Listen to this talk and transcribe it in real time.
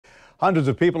Hundreds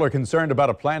of people are concerned about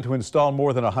a plan to install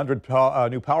more than 100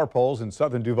 new power poles in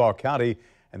southern Duval County,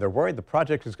 and they're worried the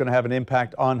project is going to have an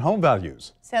impact on home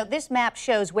values. So this map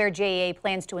shows where JEA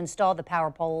plans to install the power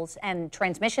poles and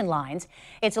transmission lines.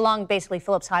 It's along basically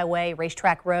Phillips Highway,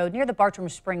 Racetrack Road, near the Bartram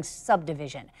Springs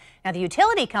subdivision. Now, the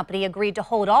utility company agreed to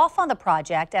hold off on the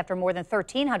project after more than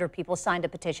 1,300 people signed a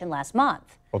petition last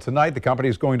month. Well, tonight the company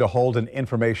is going to hold an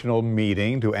informational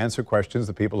meeting to answer questions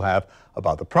that people have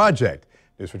about the project.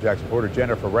 News4JAX reporter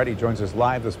Jennifer Reddy joins us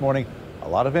live this morning. A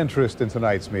lot of interest in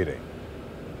tonight's meeting.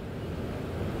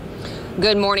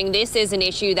 Good morning. This is an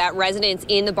issue that residents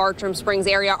in the Bartram Springs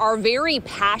area are very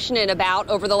passionate about.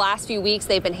 Over the last few weeks,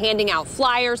 they've been handing out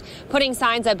flyers, putting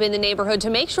signs up in the neighborhood to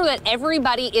make sure that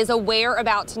everybody is aware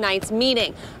about tonight's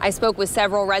meeting. I spoke with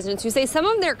several residents who say some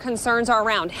of their concerns are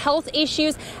around health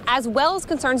issues, as well as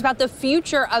concerns about the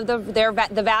future of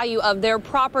the value of their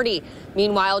property.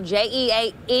 Meanwhile,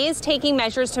 JEA is taking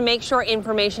measures to make sure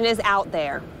information is out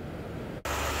there.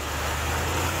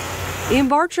 In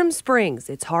Bartram Springs,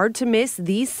 it's hard to miss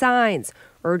these signs,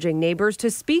 urging neighbors to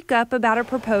speak up about a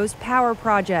proposed power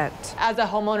project. As a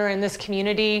homeowner in this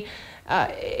community,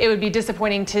 it would be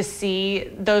disappointing to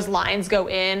see those lines go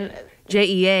in.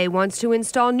 JEA wants to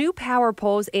install new power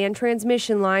poles and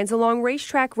transmission lines along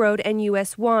Racetrack Road and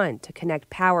US 1 to connect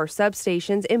power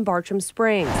substations in Bartram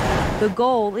Springs. The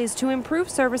goal is to improve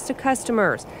service to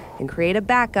customers and create a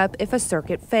backup if a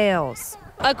circuit fails.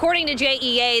 According to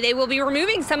JEA, they will be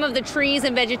removing some of the trees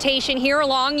and vegetation here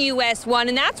along US 1,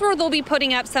 and that's where they'll be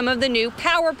putting up some of the new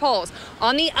power poles.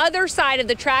 On the other side of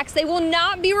the tracks, they will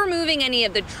not be removing any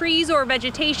of the trees or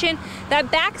vegetation that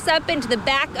backs up into the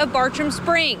back of Bartram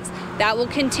Springs. That will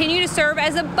continue to serve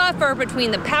as a buffer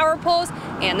between the power poles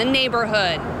and the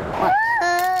neighborhood.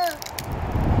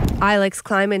 Ilex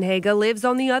Kleimanhaga lives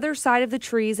on the other side of the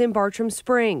trees in Bartram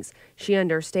Springs. She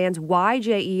understands why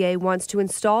JEA wants to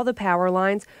install the power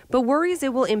lines, but worries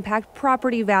it will impact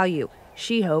property value.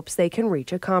 She hopes they can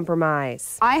reach a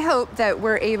compromise. I hope that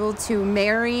we're able to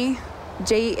marry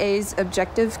JEA's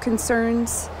objective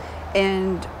concerns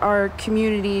and our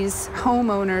community's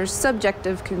homeowners'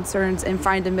 subjective concerns and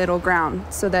find a middle ground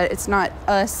so that it's not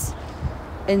us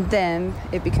and them,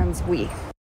 it becomes we.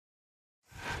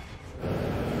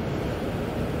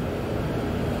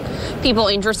 People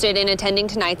interested in attending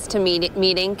tonight's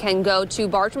meeting can go to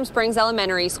Bartram Springs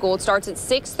Elementary School. It starts at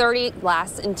 6:30,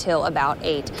 lasts until about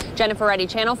 8. Jennifer Reddy,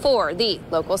 Channel 4, the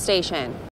local station.